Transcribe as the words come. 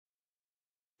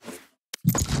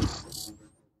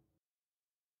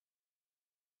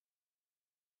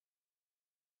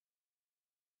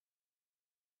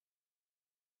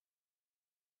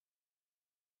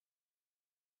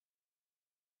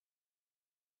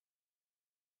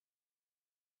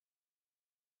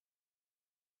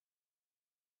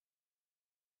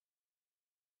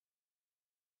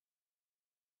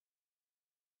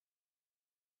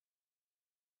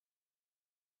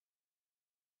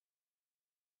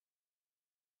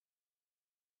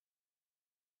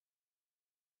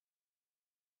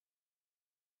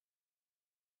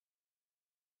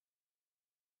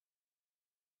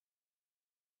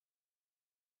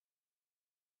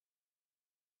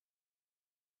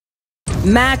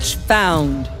Match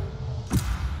found.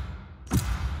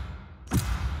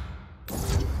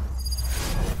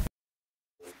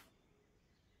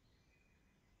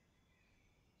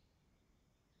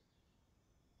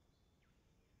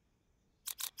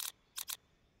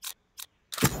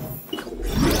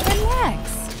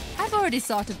 Relax. I've already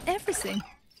sorted everything.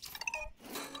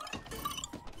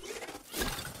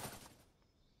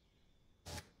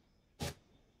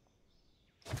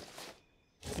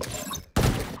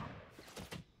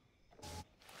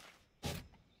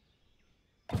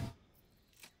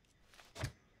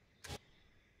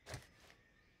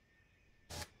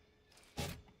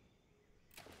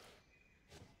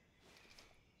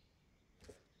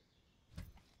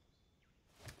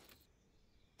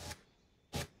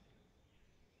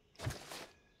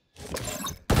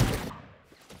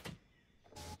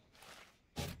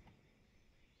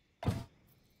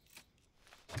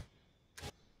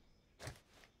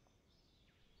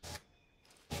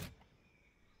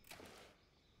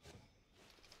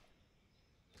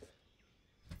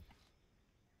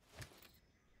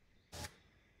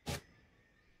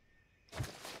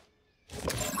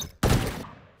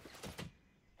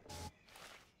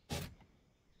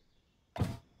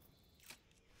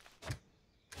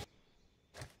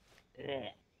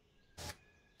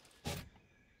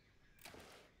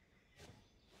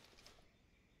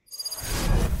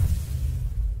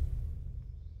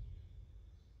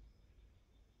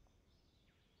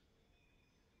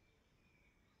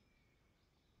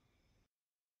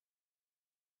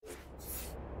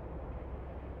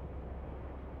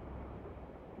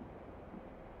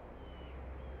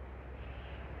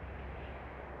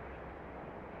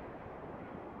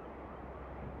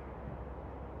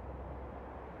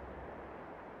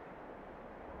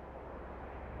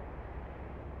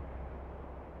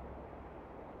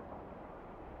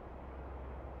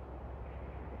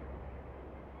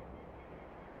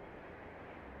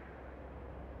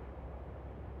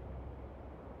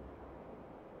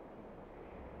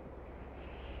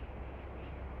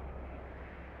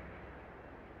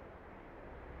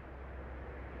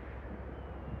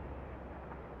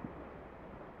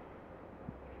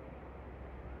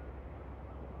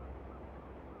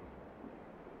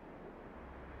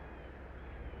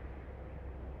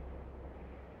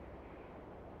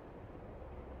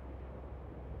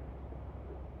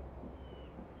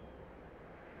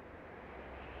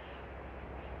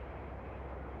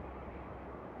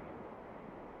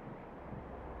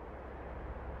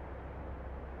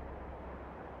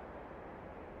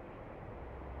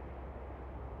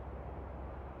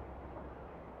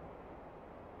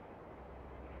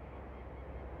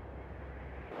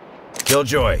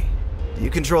 Killjoy, do you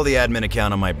control the admin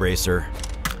account on my bracer?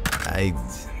 I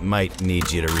might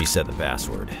need you to reset the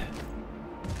password.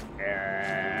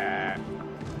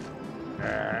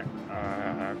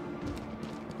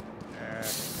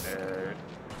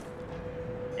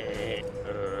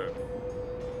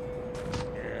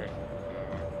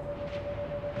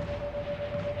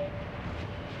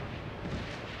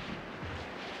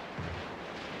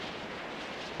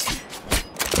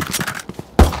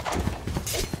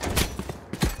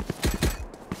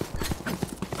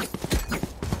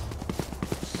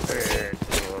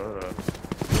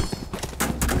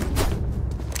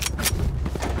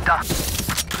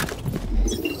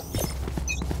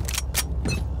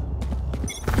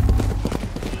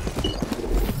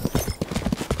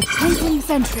 Placing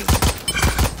sentry.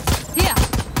 Here.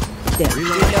 There.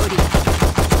 Reloading.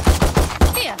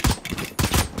 Here.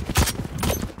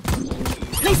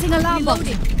 Placing alarm bot.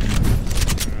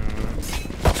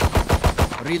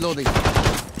 Reloading.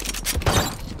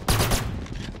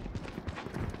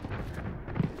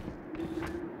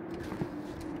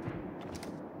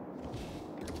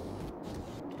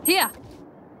 Here.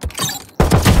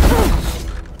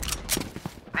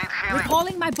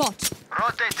 Recalling my bot.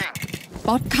 Rotating.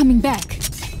 Bot coming back.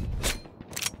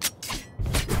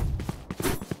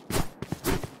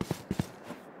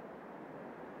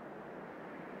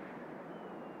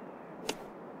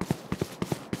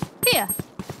 Here.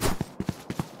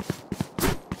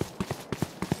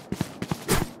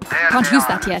 Can't use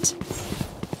that yet.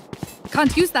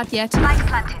 Can't use that yet. Light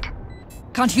planted.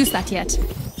 Can't use that yet.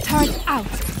 Turret out.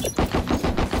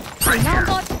 Alarm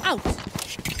bot out.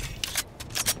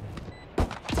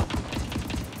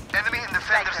 Enemy in the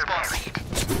fender spawn.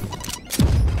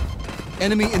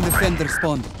 Enemy in the fender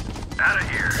spawn. Out of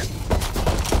here.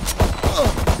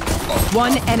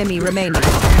 One enemy remaining.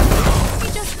 We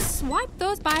just swipe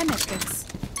those biometrics.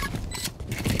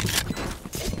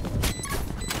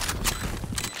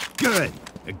 Good.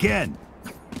 Again.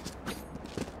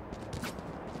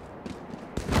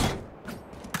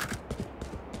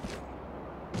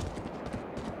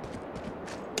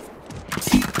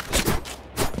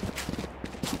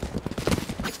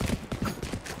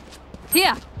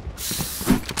 Here.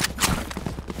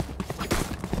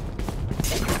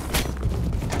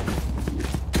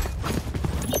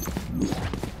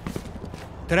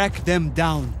 Track them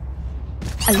down.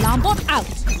 Alarm bot out.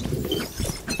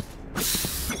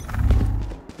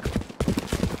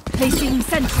 Placing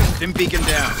sentry. Stim beacon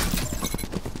down.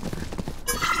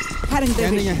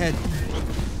 Scanning ahead.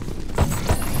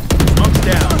 Smoke's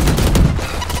down.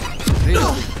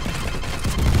 Reloading.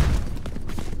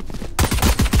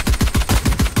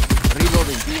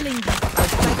 Reloading. Healing.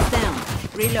 Spike's down.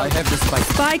 Reload. I have the spike.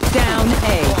 Spike down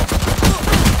A.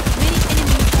 Many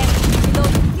enemies ahead.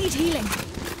 Reload. Need healing.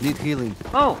 Need healing.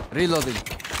 Oh, Reloading.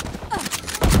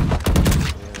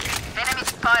 enemy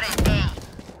spotted A.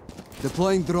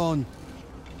 Deploying drone.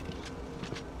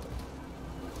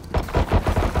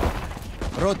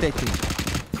 Rotating.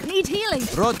 Need healing.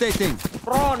 Rotating.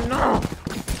 Bro, no!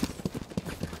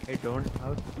 I don't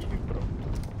have heal, bro.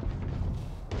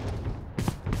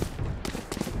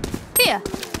 Here.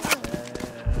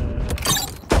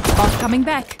 Bot coming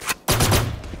back.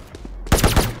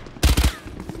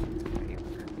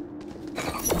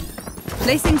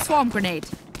 Placing swarm grenade.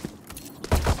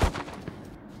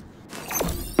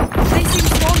 Placing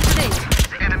swarm grenade.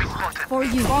 Enemy spotted. For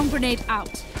you. Swarm grenade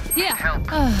out. Here. Help.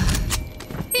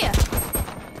 Here.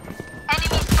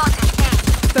 Enemy spotted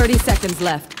 30 seconds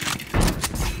left. A.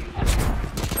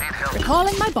 Need help.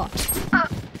 Recalling my bot.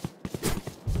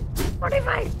 What if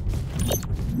I?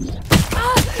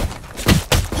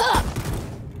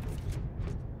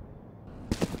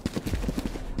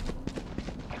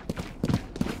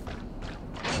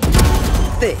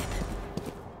 Thin.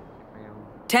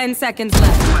 10 seconds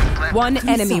left. One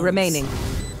enemy remaining.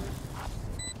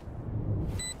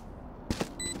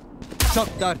 Shock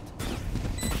dart.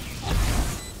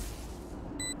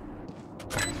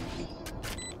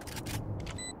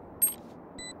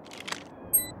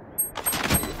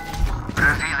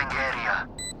 Revealing area.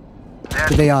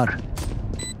 There they are.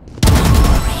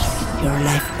 Your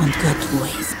life won't go to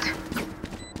waste.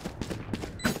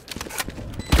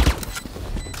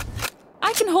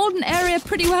 I can hold an area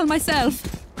pretty well myself.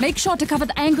 Make sure to cover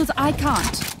the angles I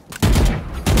can't.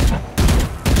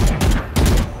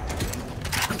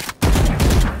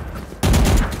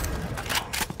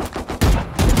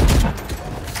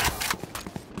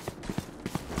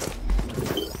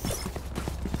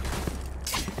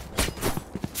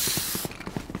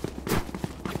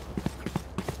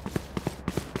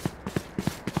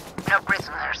 No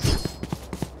prisoners.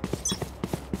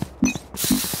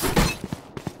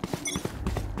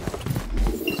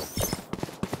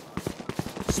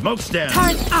 Smoke's down.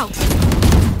 Turret out.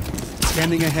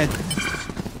 Scanning ahead.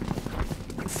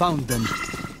 Found them.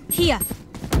 Here.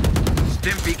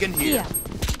 Stim beacon here. Here.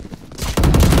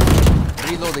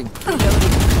 Reloading.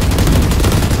 Reloading.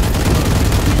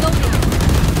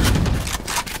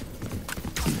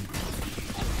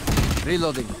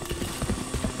 Reloading.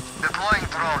 Deploying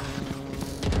drone.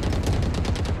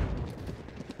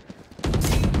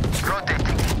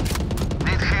 Rotating.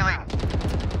 Need healing.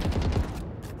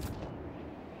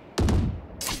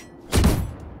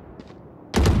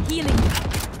 Healing.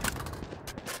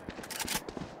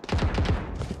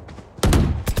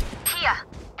 Here.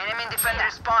 Enemy defender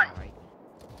spawn.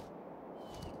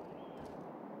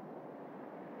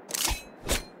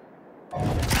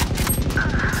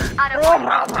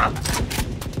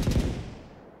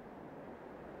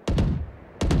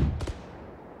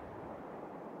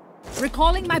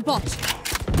 Recalling my bot.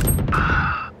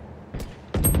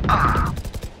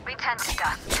 Return to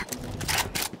dust.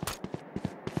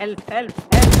 Help, help,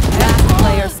 help! Last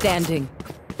player standing.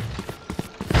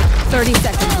 30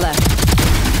 seconds left.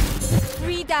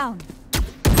 3 down.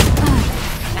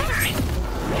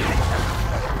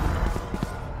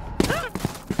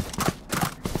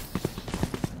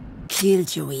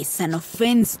 Killjoy is an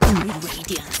offense to me,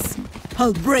 Radiance.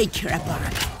 I'll break her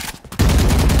apart.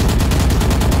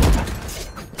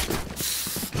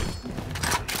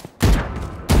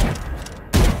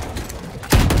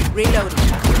 Reloading.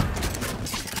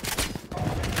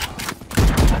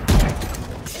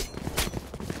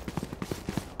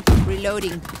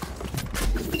 Reloading.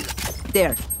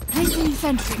 There. Placing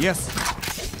sentry. Yes.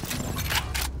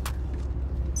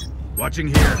 Watching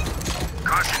here.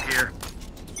 Caution here.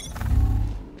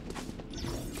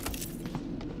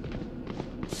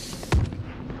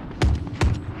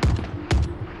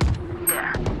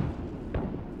 There.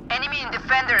 Enemy in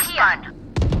defender spawn.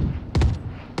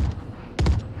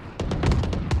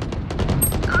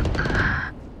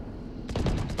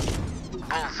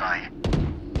 Bullseye.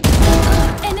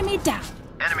 Enemy down.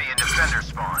 Enemy in defender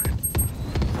spawn.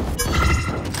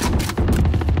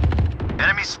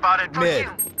 Enemy spotted for Mid.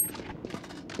 you.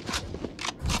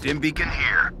 Stim beacon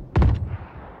here.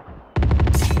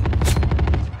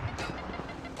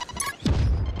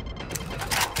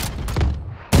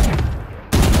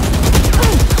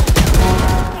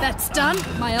 That's done.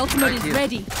 My ultimate is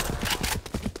ready.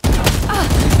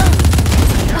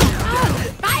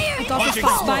 Fire! I got the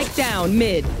Spike down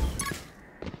mid.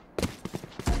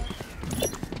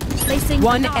 Placing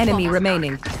One alarm enemy bomb.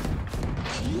 remaining.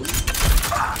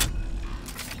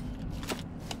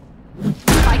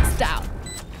 Spikes down.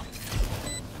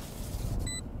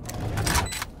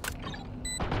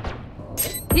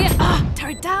 Here,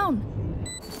 turret down.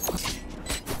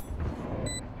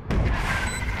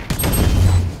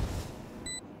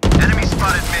 Enemy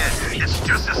spotted mid. It's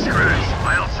just a scratch.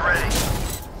 My ult's ready.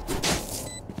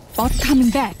 Bot coming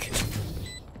back.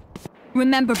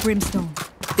 Remember, Brimstone.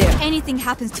 There. If anything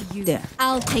happens to you, There.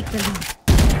 I'll take the lead.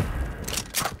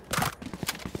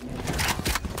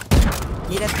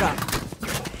 Need a drop.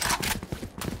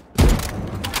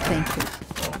 Thank you.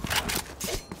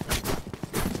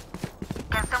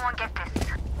 Can someone get this?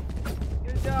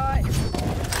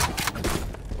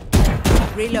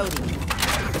 Reloading.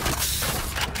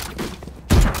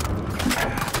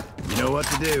 You know what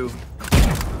to do.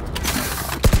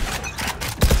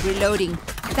 Reloading.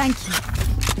 Thank you.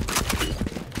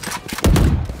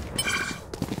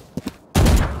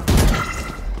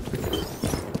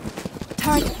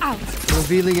 Turret out.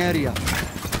 Revealing area.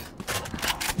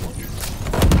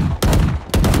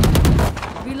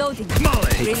 Reloading.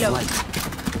 Reloading.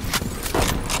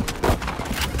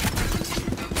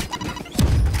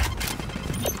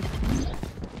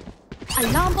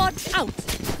 Alarm bot out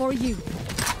for you.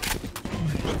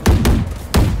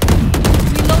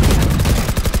 Reloading.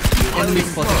 Enemy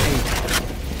spotted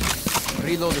A.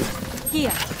 Reloading.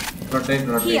 Here. Rotate,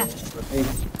 rotate, Here. rotate,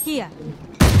 Here.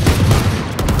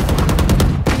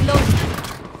 Reloading.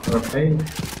 rotate.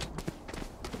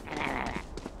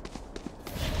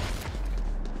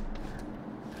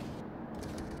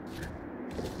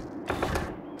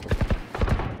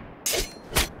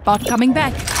 Bot coming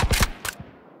back.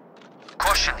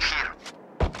 Caution here.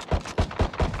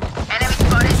 Enemy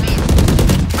spotted mid.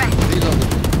 Right. Reloading.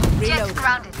 Jet Reloading.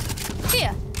 grounded.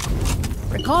 Here.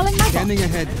 Recalling my bot. Scanning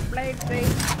ahead.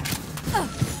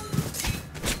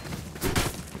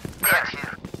 Gun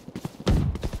here.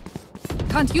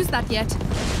 Can't use that yet.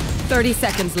 30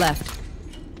 seconds left.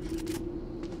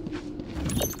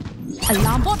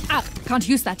 Alarm bot out. Can't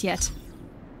use that yet.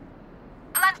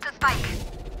 Plant the spike.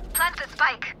 Plant the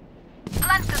spike.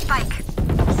 Plant the spike.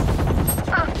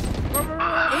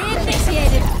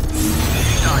 Initiated.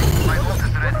 My ult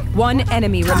is ready. One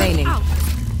enemy remaining. Out.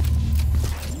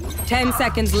 10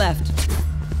 seconds left.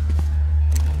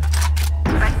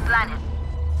 Spike planted.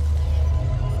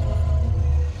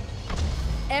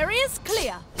 Area's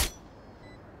clear.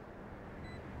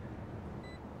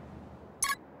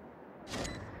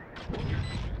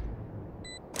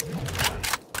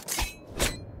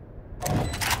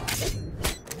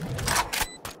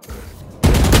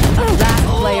 Last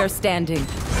player standing.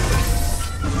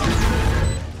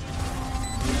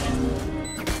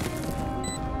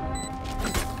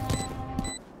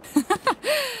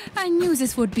 I knew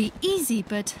this would be easy,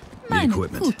 but meine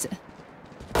equipment. Gute.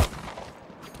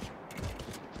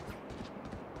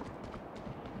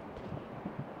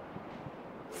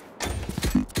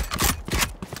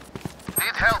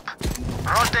 Need help.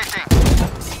 Rotating.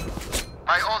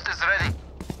 My ult is ready.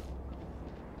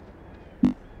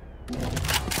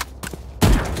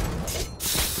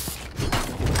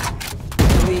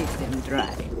 Leave them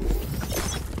dry.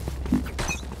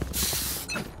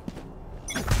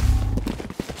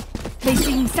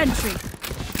 Placing sentry.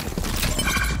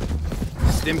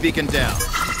 Stim beacon down.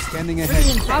 Scanning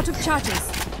ahead. Out of charges.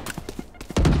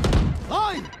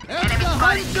 Enemy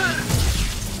spotted.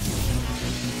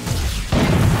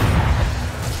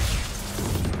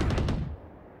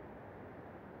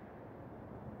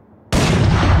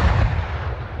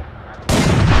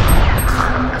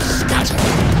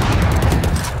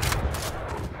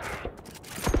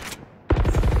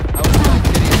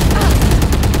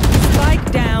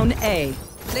 Spike down A.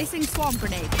 Placing swarm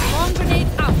grenade. Swarm grenade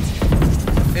out.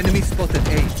 Enemy spotted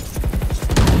A.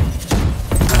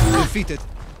 Defeated.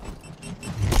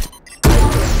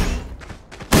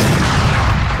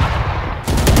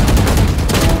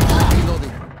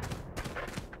 Reloading.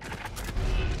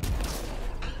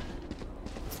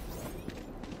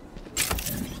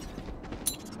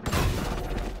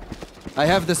 I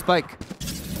have the spike.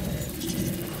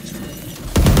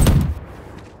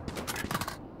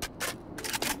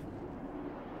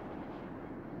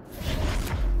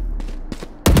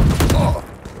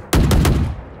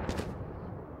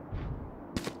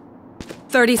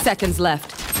 30 seconds left.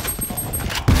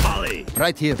 Molly.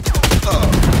 Right here.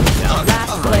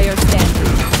 Last player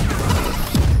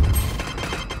standing.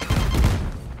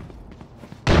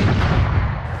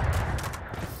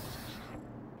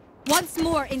 Once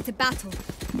more into battle.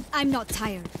 I'm not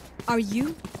tired. Are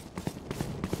you?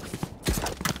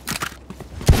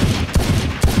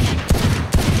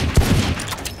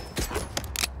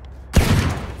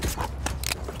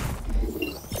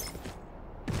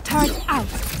 Turret out.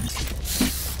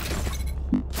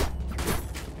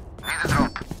 Need a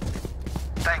drop.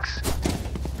 Thanks.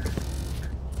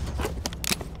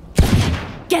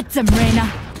 Get them,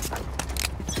 Reyna.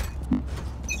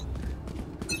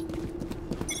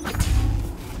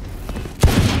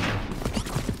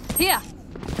 Here.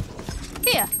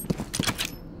 Here.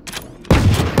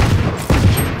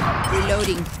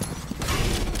 Reloading.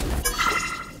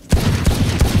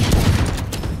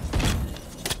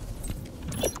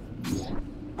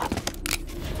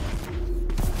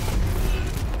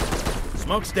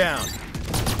 Smoke's down.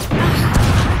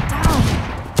 Down.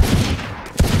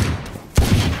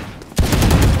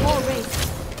 Wall raised.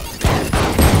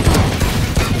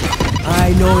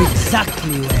 I know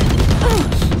exactly where.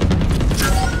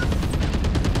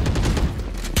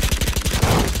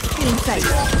 Inside.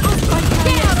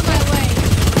 Get out of my way.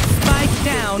 Spike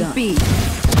down B.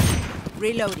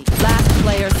 Reloading. Last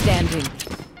player standing.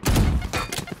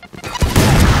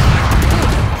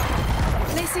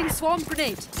 Placing swarm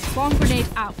grenade. Swarm grenade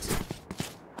out.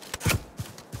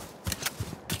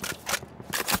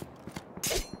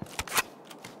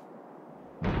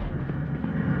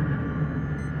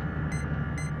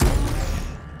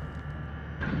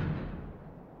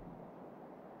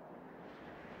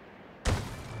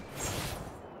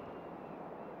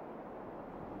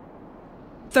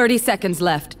 Thirty seconds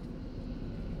left.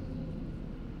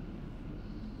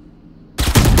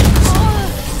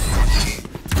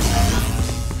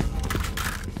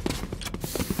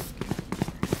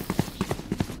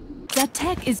 Their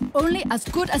tech is only as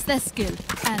good as their skill,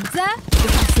 and there you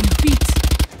have some beat.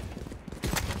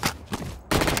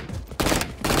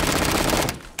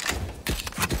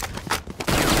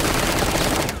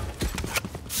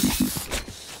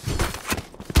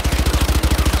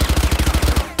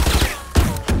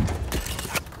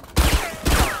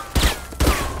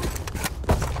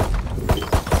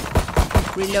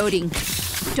 Reloading.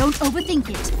 Don't overthink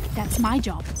it. That's my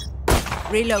job.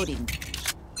 Reloading.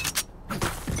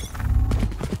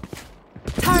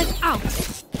 Turret out.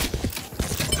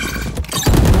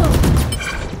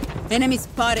 Enemy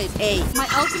spotted A. My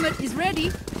ultimate is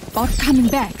ready. Bot coming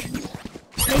back.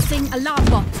 Placing alarm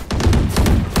bot.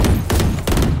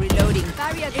 Reloading.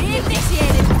 Barrier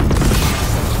initiated.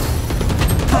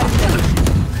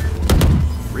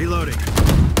 Reloading.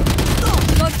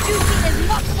 Your duty is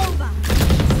not over.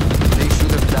 They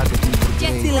should have targeted me.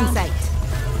 Get Still in sight.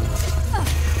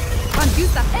 Can't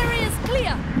use that. Area is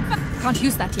clear. Can't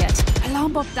use that yet.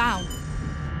 Alarm bot down.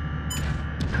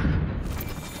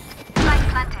 Light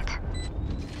planted.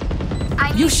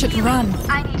 I You need should healing. run.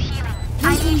 I need healing.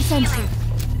 I Placing need sentry. healing.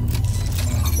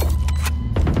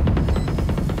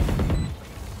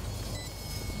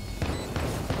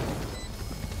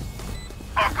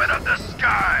 Open up the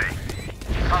sky.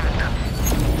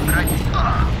 Right.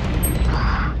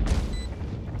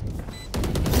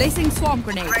 Placing swarm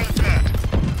grenade. Right there.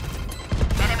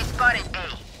 Enemy spotted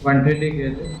A. 120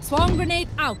 KJ. Swarm grenade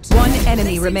out. One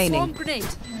enemy Placing remaining. Swarm grenade.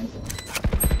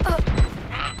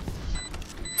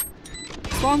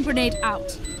 Swarm grenade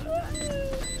out.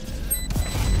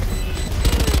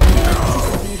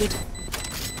 Anticipated.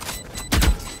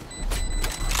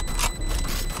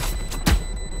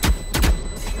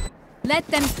 Let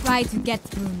them try to get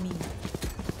through me.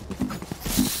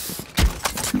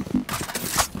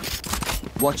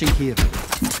 Watching here. Did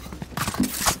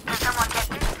someone get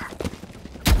this?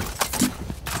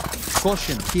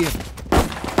 Caution here.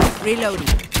 Reloading.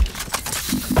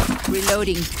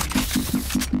 Reloading.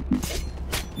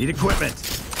 Need equipment.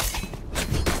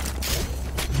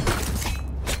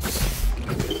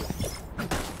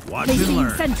 Watch and Placing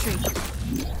learn. sentry.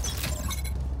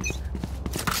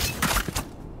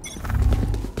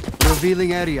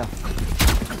 Revealing area.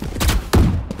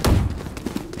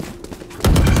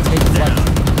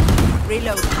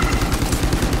 Reloading.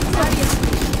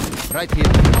 Right here.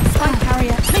 Spike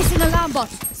carrier. Placing alarm bot.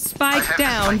 Spike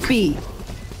down B.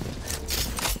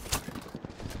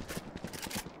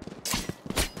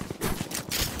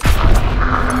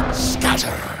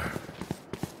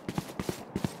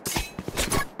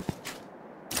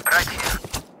 Right here.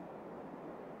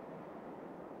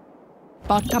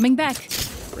 Bot coming back.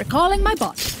 Recalling my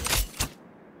bot.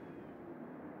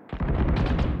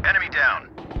 Enemy down.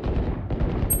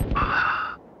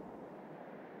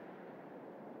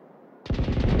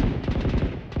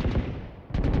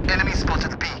 Enemy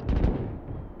spotted B.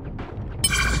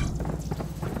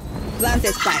 Plant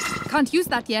a spike. Can't use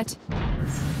that yet.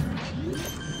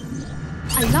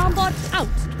 Alarm bot out.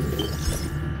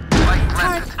 Spike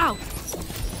Turret planted. out.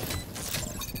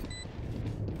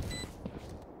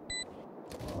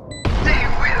 They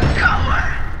will cover.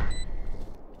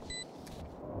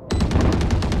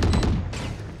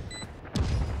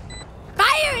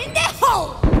 Fire in the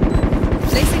hole!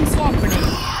 Placing swarm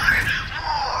grenade.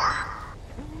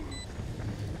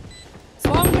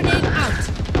 Swarm grenade out.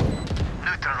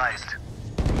 Neutralized.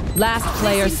 Last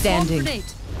player Placing swarm standing. grenade.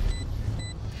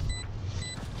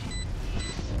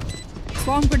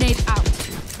 Swarm grenade out.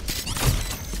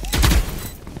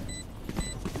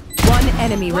 One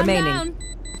enemy One remaining. down.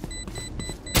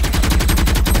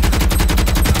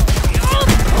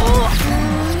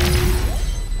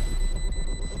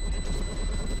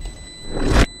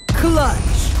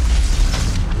 Clutch.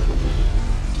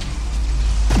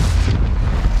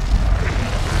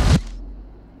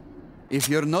 If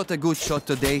you're not a good shot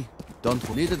today,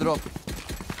 don't need a drop.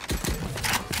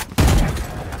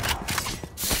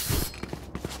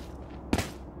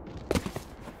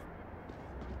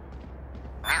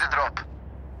 Need a drop.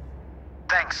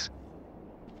 Thanks.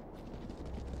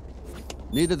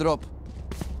 Need a drop.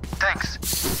 Thanks.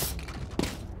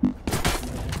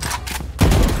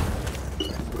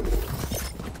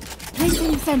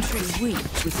 Placing sentry. We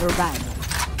survive.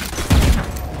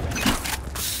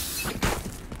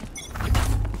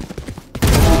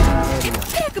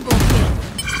 Impeccable kill.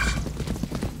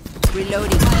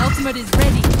 Reloading. My ultimate is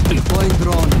ready. Deploying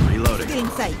drone. Reloading. Still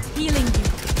in sight. Healing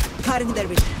you. Cutting their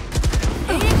vision.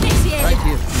 Initiated. Right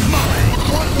here.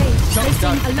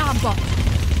 Placing alarm bot.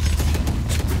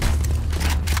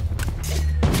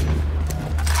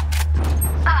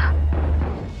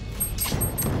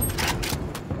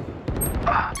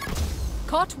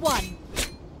 Caught one.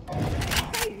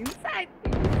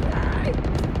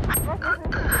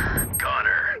 Got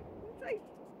her.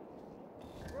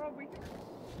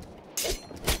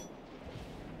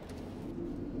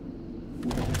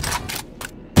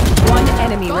 One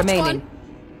enemy Got remaining. one.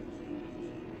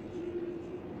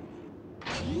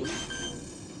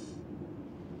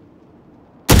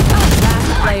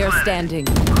 Last player standing.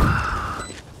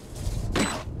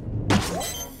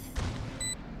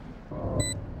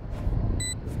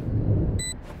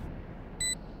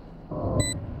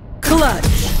 Clutch.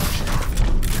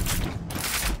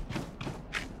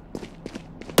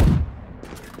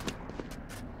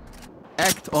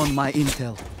 Act on my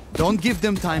intel. Don't give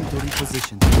them time to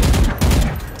reposition.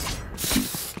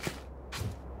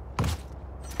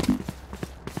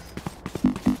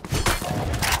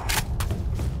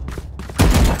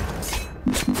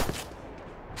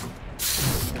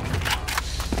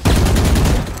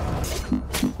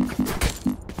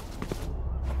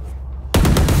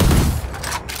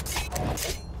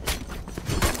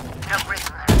 No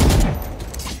prisoner.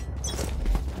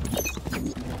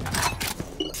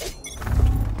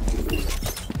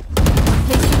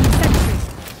 Placing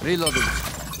sentry. Reloading.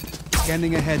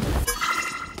 Scanning ahead.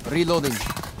 Reloading.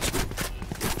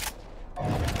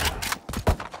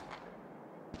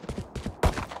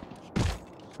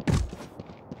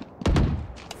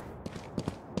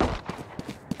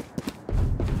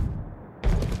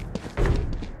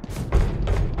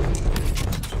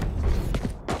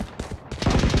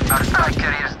 Our spike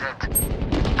carrier's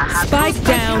dead. Spike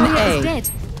down Carrier is A.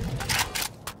 dead.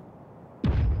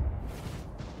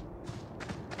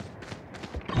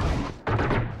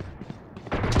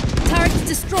 Turret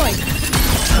destroyed.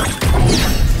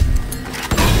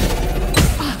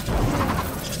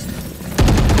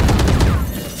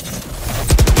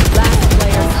 Last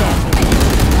player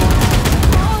standing.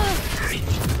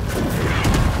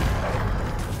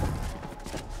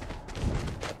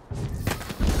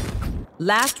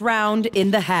 Last round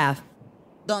in the half.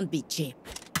 Don't be cheap.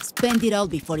 Spend it all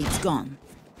before it's gone.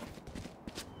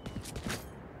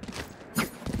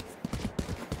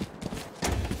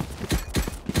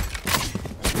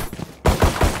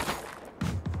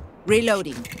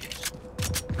 Reloading.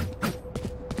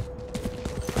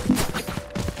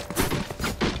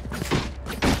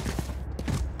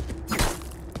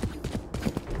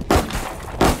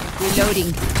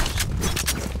 Reloading.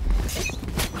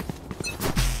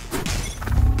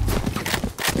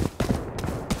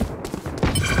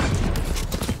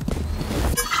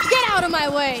 Get out of my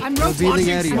way! I'm Revealing rotating.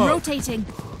 area. I'm rotating.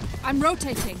 I'm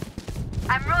rotating.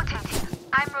 I'm rotating.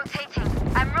 I'm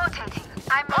rotating. I'm rotating.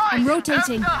 I'm I'm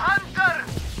rotating. Hunter!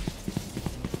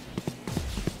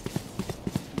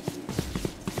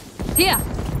 Here.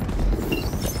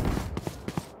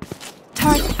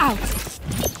 Turret out.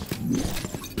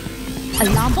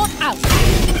 Alarm bot out.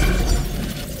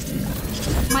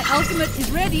 My ultimate is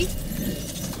ready.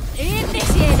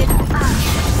 Initiated.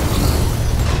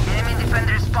 Enemy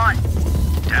defender spawn.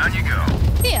 Down you go.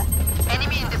 Here.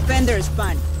 Enemy in Defender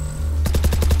spawn.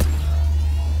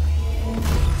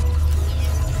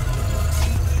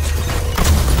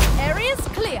 Area's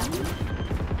clear.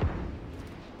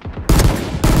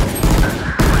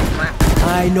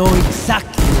 I know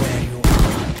exactly where you are.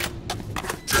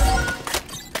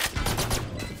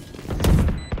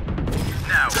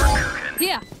 Now we're cooking.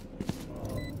 Here.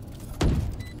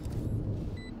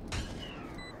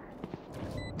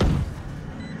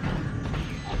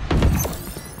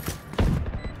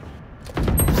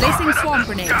 Placing swarm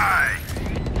grenade. Sky.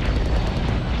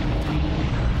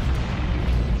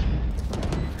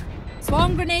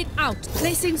 Swarm grenade out.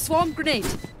 Placing swarm grenade.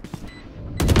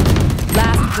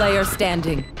 Last player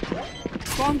standing.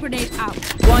 Swarm grenade out.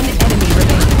 One enemy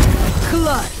remaining.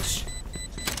 Clutch.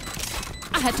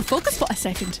 I had to focus for a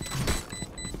second.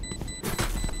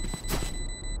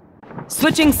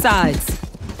 Switching sides.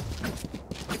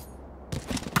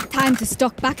 Time to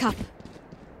stock back up.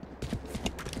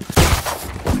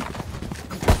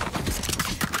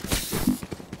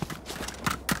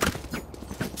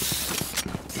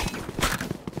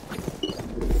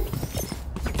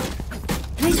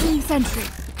 Placing sentry.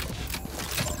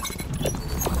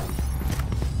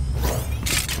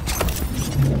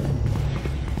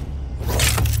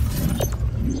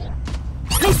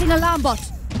 Placing alarm bot.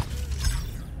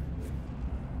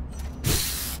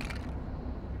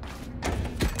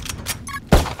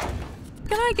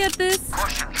 Can I get this?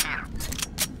 Caution here.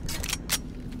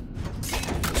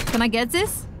 Can I get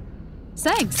this?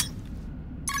 Thanks.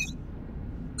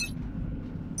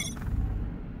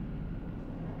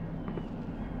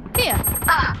 Here.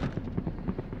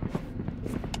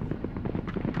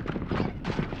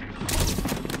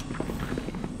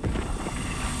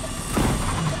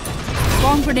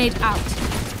 Bomb grenade out.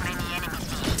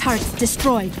 Turrets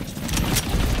destroyed.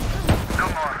 No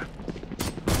more.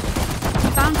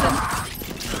 Found them.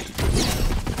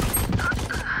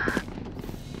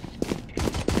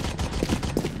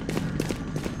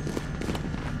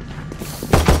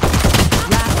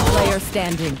 Last player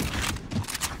standing.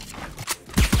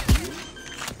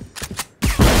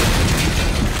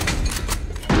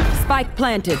 Spike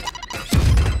planted.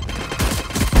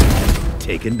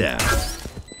 Taken down.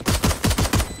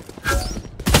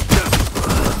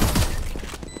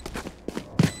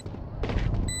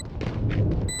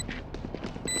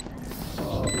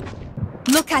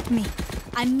 Look at me.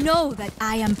 I know that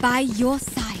I am by your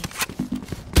side.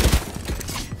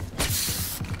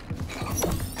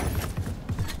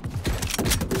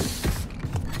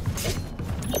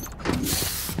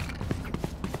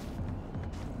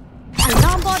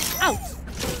 Alarm bot out.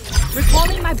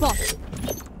 Recalling my bot.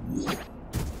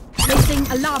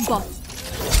 Placing alarm bot.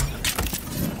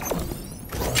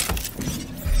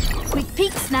 Quick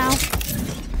peeks now.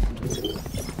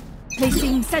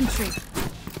 Placing sentry.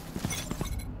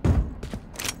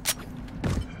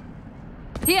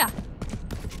 Here.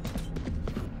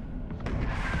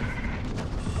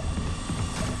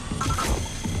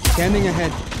 Scanning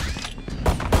ahead.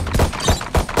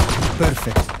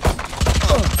 Perfect.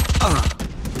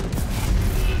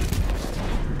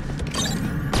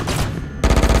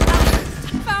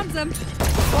 Found them.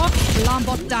 Watch alarm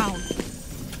bot down.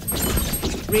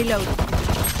 Reload.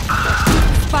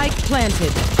 Spike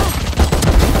planted.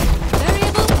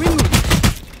 Variable removed.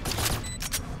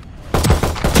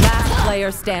 Last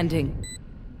player standing.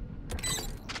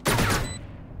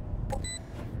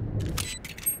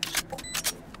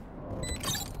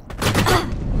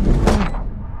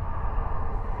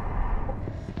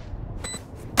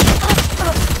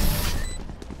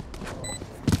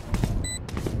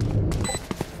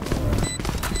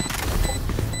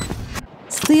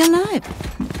 Stay alive.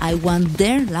 I want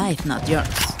their life, not yours.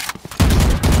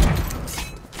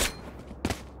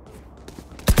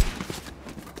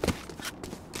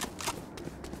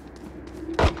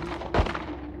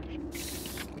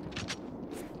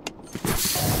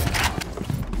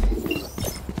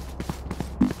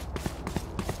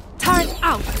 Turret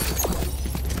out.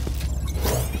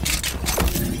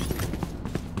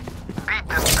 Beat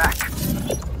them back.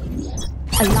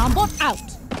 Alarm bot out.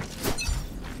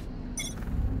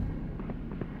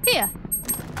 Here.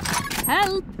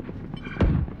 Help.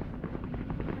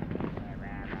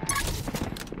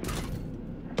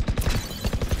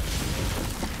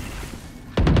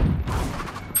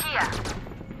 Here.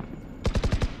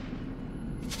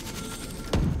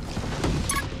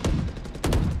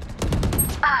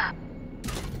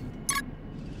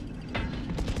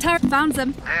 Turret found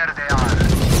them. There they are.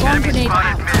 Bomb Enemy grenade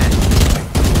spotted out. mid.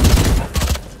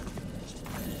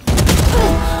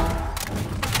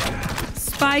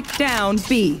 Spike down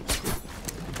B.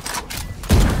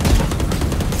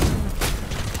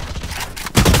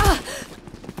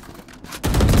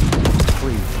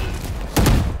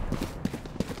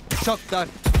 Shock dart.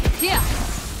 Here.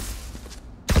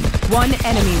 One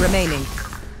enemy remaining.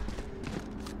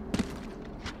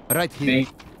 Right here.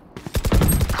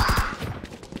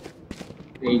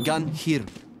 Gun here.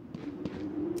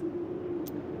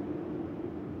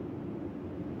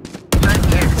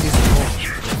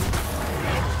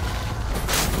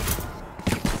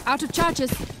 Out of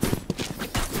charges.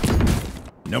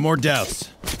 No more doubts.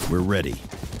 We're ready.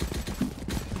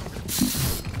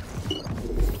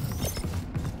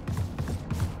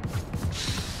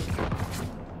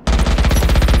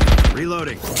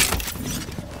 Reloading.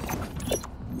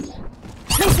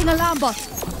 Placing alarm bot.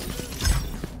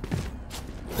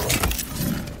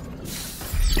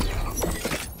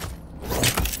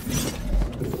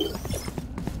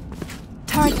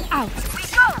 Turret out.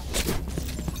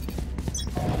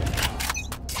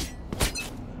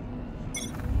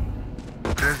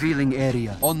 Revealing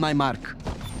area. On my mark.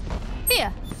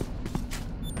 Here.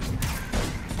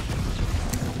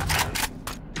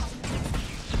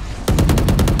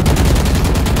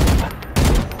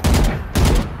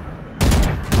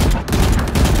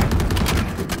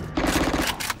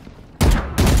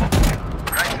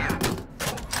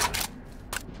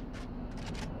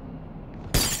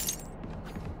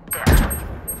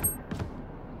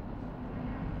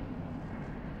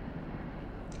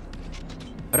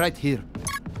 Right here.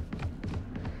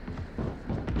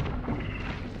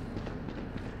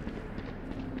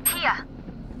 Here.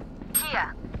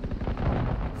 Here.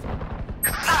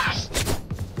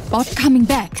 Bot coming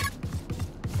back.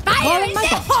 Calling my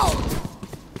bot.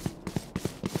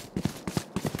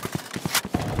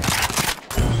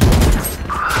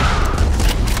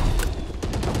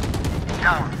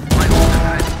 Down. My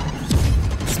ultimate.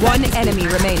 One enemy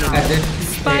remaining.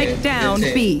 Spike Spike down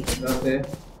B.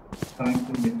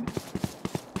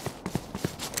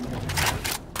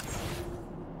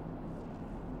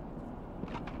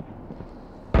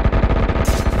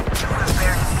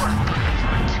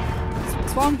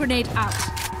 Swarm grenade out.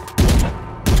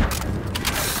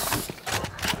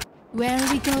 Where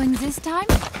are we going this time?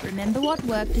 Remember what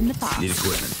worked in the past. Need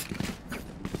equipment.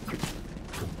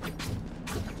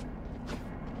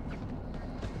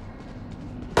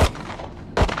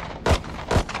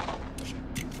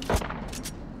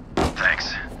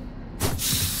 Thanks.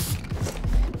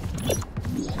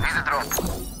 Need a drop.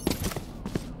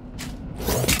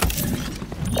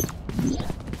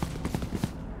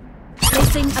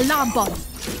 Placing alarm bot.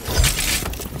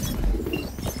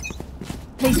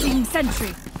 Placing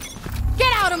sentry.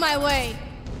 Get out of my way!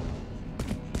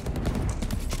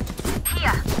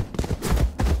 Here.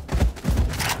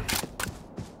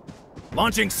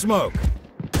 Launching smoke.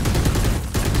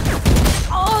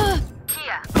 Oh!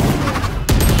 Here.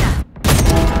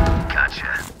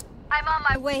 Gotcha. I'm on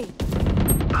my Way.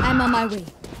 I'm on my way.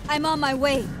 I'm on my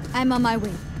way. I'm on my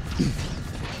way.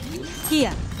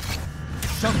 Here.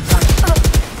 Shock dart.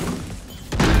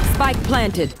 Spike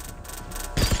planted.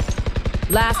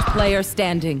 Last player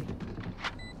standing.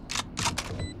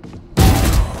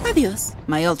 Adios.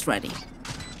 My ult's ready.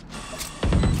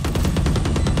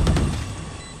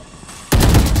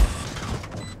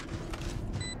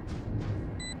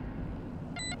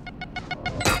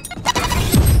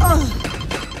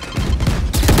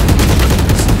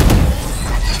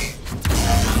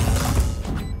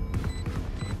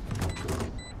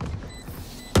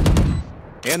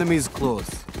 Enemies close.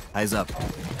 Eyes up.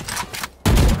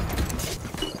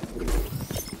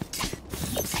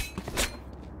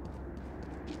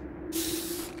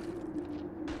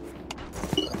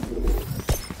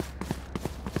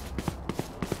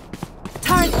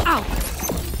 Turret out.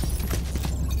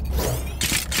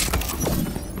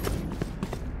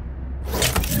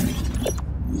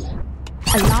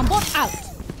 Alarm bot out.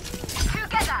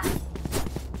 together.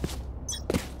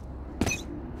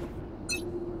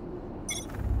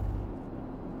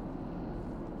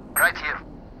 Right here.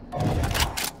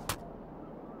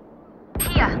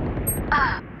 Here.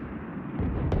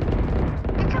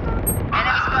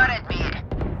 Enemy spotted mid.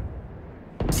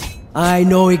 I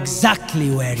know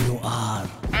exactly where you are.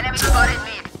 Enemy spotted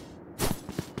mid.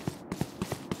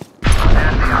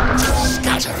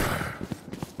 Scatter.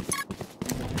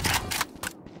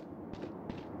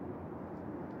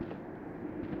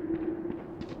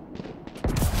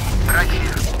 Right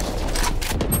here.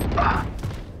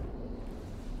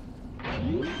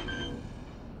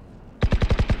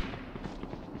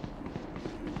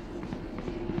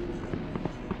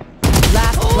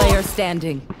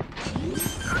 standing.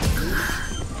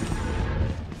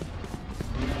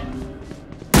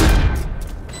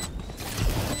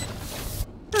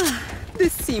 The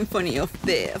symphony of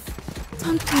death.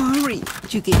 Don't worry,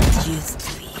 you get used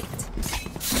to it.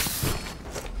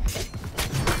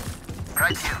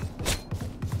 Right here.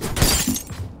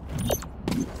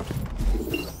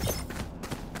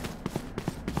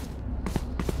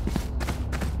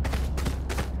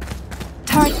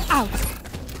 Turret out.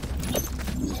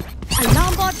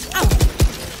 Alarm bot out.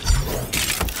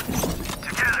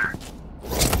 Together.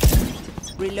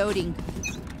 Reloading.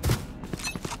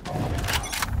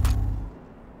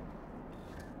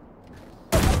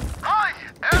 I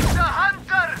am the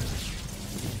hunter.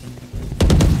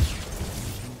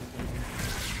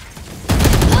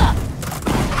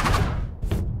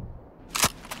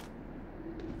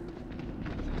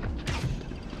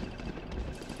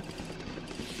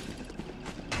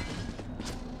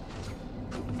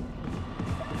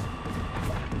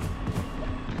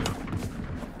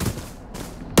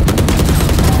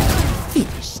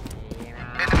 Finished.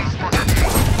 Enemy spotted.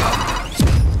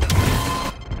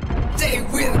 They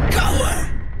will cower!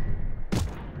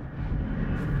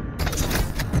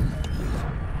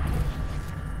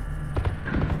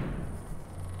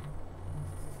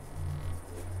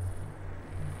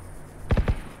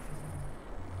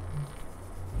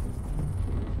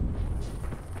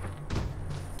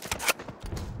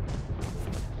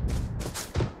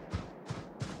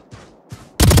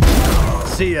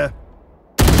 See ya.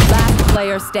 Last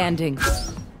player standing.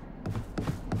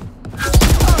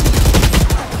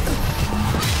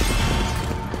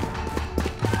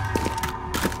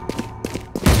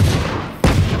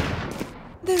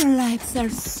 Their lives are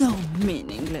so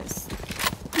meaningless.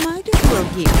 Might as well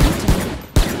give it to me.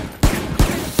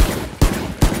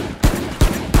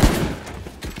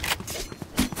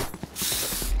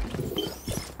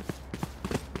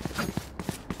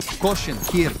 Caution,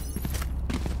 here.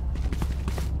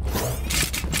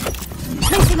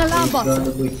 Placing alarm bot.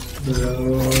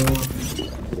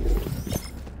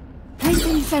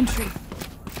 Placing sentry.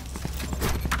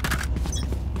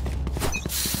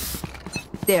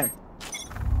 There.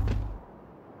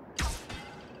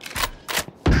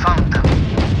 Found them.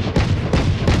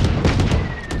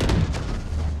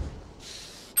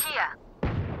 Here.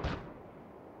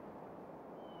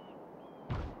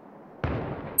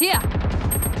 Here.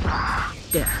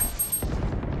 There.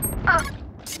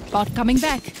 Bot coming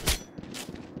back.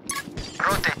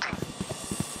 Rotating.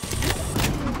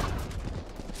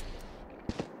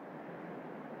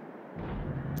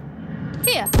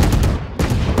 Here.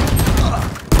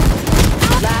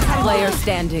 Last player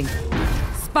standing.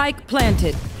 Spike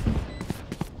planted.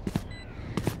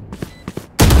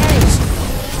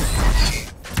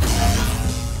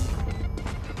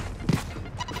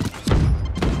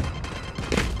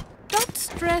 Don't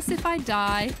stress if I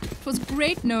die. It was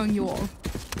great knowing you all.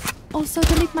 Also,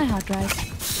 delete my hard drive.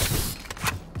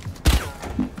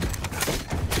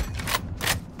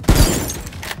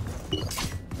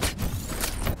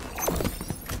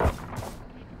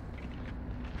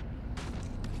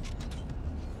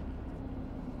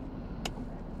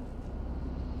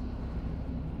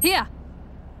 Here.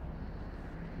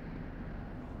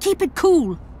 Keep it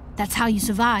cool. That's how you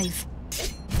survive.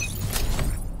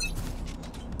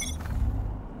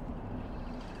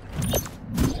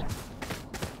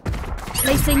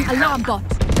 Placing alarm bot.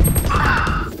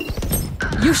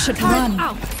 You should run.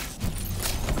 Out.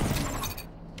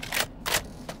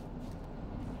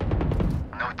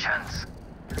 No chance.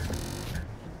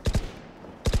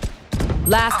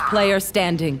 Last player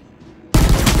standing.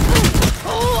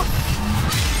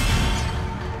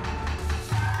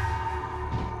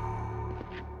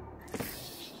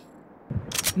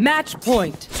 Match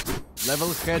point.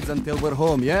 Level heads until we're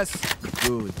home, yes?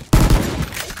 Good.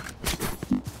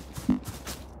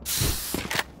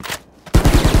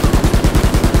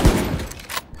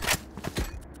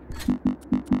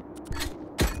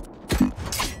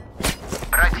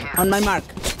 Right here. On my mark.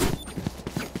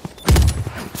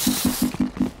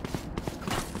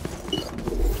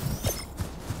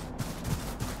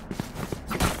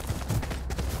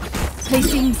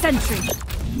 Placing sentry.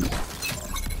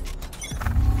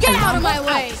 Get out of my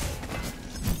way!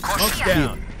 Smoke's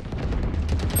down.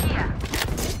 Here.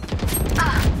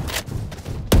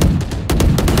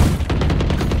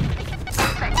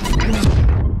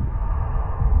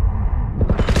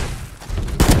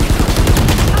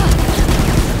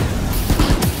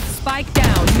 Spike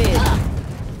down mid.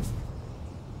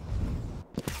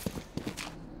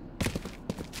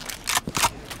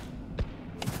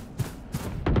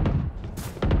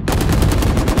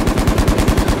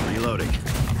 Reloading.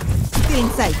 Still in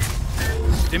sight.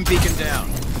 Stim beacon down.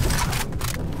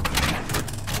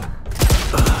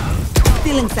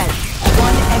 Feeling set.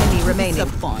 One enemy remaining.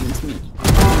 Disappoint me.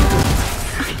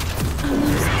 I'm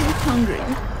still hungry.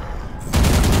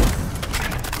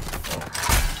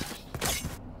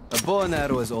 A bow and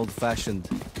arrow is old-fashioned,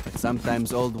 but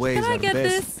sometimes old ways Can I are get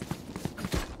best. this?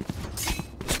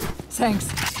 Thanks.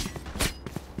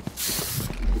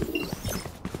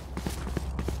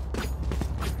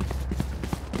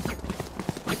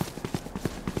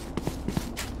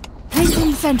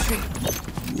 Placing sentry.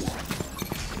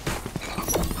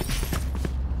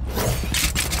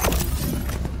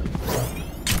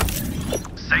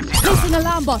 Safety Placing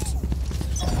alarm bot.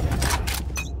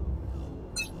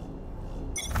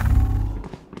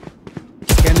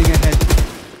 Scanning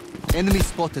ahead. Enemy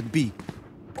spotted B.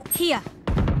 Here.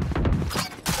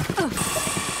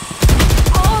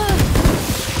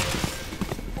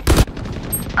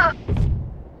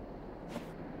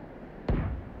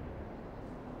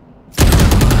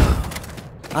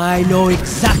 I know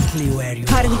exactly where you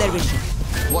Cutting their vision.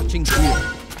 Watching here.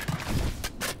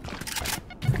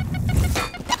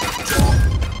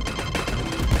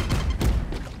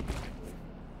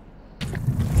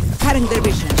 Cutting their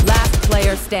vision. Last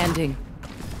player standing.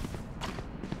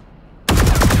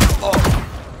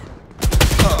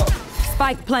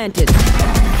 Spike planted.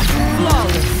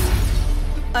 Flawless.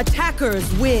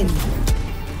 Attackers win.